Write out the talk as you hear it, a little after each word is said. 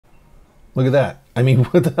Look at that. I mean,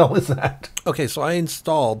 what the hell is that? Okay, so I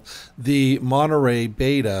installed the Monterey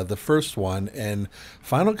Beta, the first one, and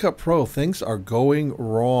Final Cut Pro, things are going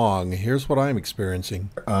wrong. Here's what I'm experiencing.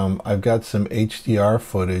 I've got some HDR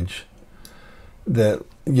footage that,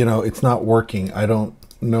 you know, it's not working. I don't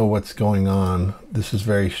know what's going on. This is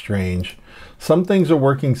very strange. Some things are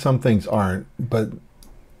working, some things aren't, but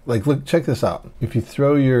like, look, check this out. If you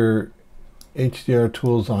throw your HDR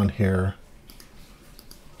tools on here,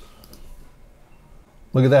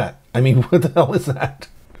 look at that. I mean, what the hell is that?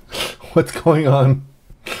 What's going on?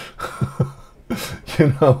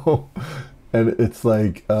 You know, and it's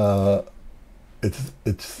like,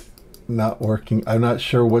 it's not working. I'm not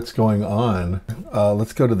sure what's going on.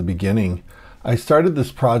 Let's go to the beginning. I started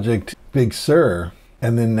this project, Big Sur,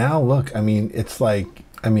 and then now look, I mean, it's like,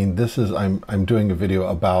 I mean, this is, I'm doing a video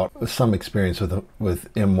about some experience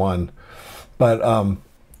with M1, but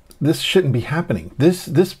this shouldn't be happening.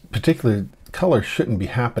 This particular color shouldn't be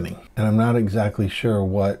happening, and I'm not exactly sure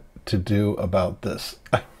what to do about this.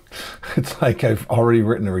 It's like I've already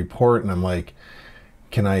written a report, and I'm like,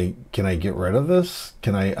 can I get rid of this?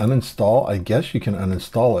 Can I uninstall? I guess you can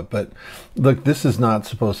uninstall it, but look, this is not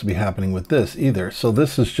supposed to be happening with this either. So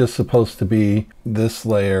this is just supposed to be this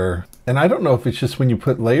layer. And I don't know if it's just when you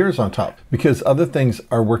put layers on top, because other things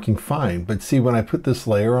are working fine. But see, when I put this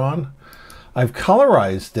layer on, I've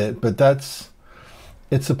colorized it, but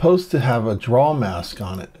it's supposed to have a draw mask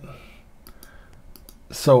on it.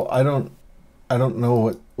 So I don't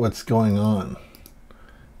know what's going on.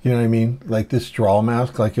 You know what I mean? Like this draw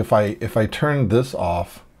mask, like if I turn this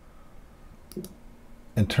off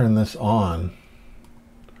and turn this on,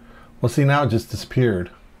 well, see, now it just disappeared.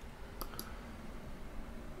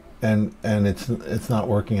 And it's not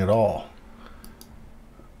working at all.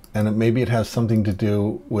 And maybe it has something to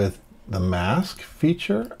do with the mask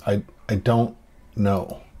feature. I don't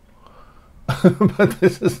know. But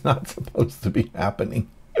this is not supposed to be happening.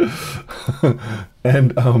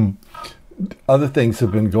 And other things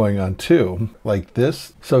have been going on too, like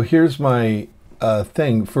this. So here's my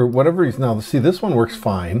thing. For whatever reason, now see, this one works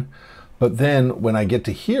fine, but then when I get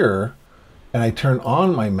to here and I turn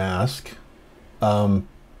on my mask and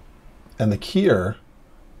the keyer,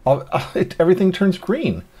 everything turns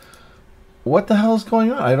green. What the hell is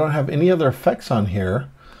going on? I don't have any other effects on here,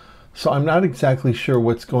 so I'm not exactly sure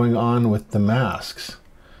what's going on with the masks,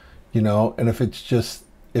 you know, and if it's just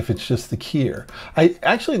the keyer.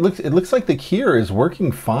 It looks like the keyer is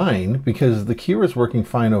working fine, because the keyer is working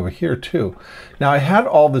fine over here too. Now I had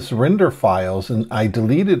all this render files, and I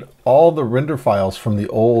deleted all the render files from the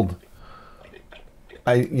old,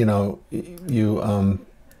 you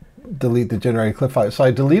delete the generated clip file. So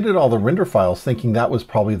I deleted all the render files thinking that was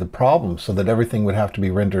probably the problem, so that everything would have to be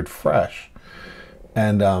rendered fresh.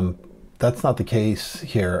 And that's not the case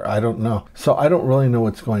here. I don't know. So I don't really know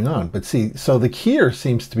what's going on. But see, so the keyer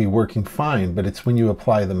seems to be working fine, but it's when you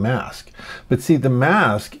apply the mask. But see, the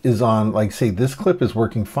mask is on, like, say this clip is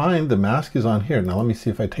working fine. The mask is on here. Now let me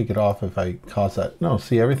see if I take it off, if I cause that. No,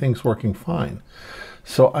 see, everything's working fine.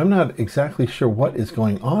 So I'm not exactly sure what is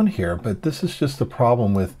going on here, but this is just a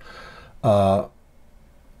problem with, you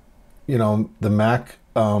know, the Mac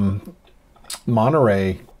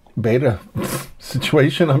Monterey Beta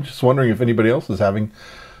situation. I'm just wondering if anybody else is having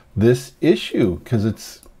this issue, because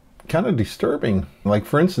it's kind of disturbing. Like,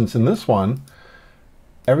 for instance, in this one,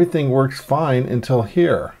 everything works fine until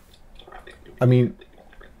here. I mean,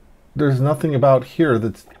 there's nothing about here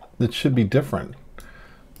that should be different.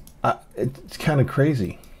 It's kind of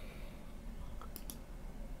crazy.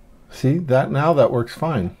 See that? Now that works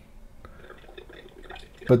fine,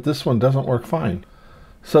 but this one doesn't work fine.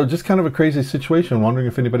 So just kind of a crazy situation. Wondering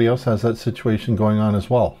if anybody else has that situation going on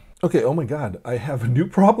as well. Okay, oh my God, I have a new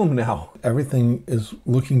problem now. Everything is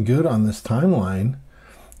looking good on this timeline,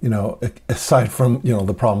 you know, aside from, you know,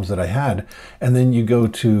 the problems that I had. And then you go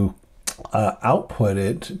to output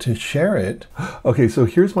it to share it. Okay, so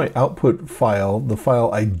here's my output file, the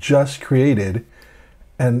file I just created.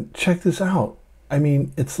 And check this out. I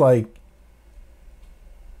mean, it's like,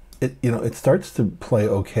 you know, it starts to play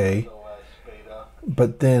okay.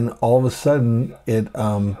 But then all of a sudden,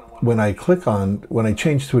 when I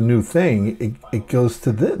change to a new thing, it goes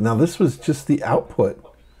to this. Now this was just the output.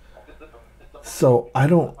 So I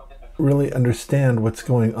don't really understand what's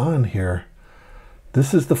going on here.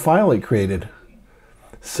 This is the file it created.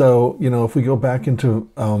 So, you know, if we go back into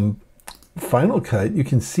Final Cut, you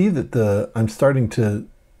can see that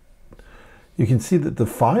you can see that the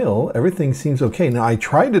file, everything seems okay. Now I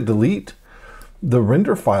tried to delete the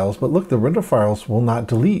render files, but look, the render files will not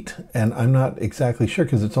delete, and I'm not exactly sure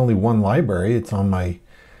because it's only one library. It's on my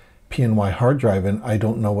PNY hard drive and I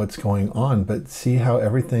don't know what's going on, but see how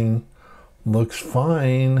everything looks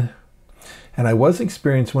fine. And I was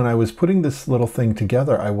experiencing, when I was putting this little thing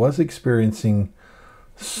together, I was experiencing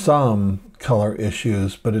some color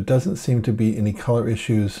issues, but it doesn't seem to be any color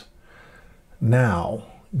issues now.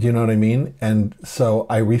 Do you know what I mean? And so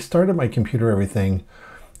I restarted my computer, everything,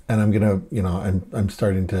 and I'm gonna, I'm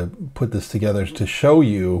starting to put this together to show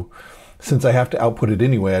you. Since I have to output it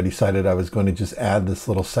anyway, I decided I was going to just add this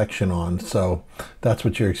little section on. So that's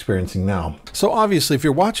what you're experiencing now. So obviously, if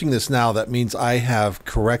you're watching this now, that means I have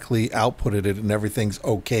correctly outputted it and everything's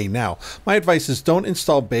okay now. My advice is don't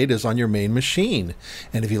install betas on your main machine.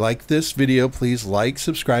 And if you like this video, please like,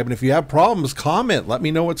 subscribe, and if you have problems, comment. Let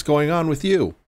me know what's going on with you.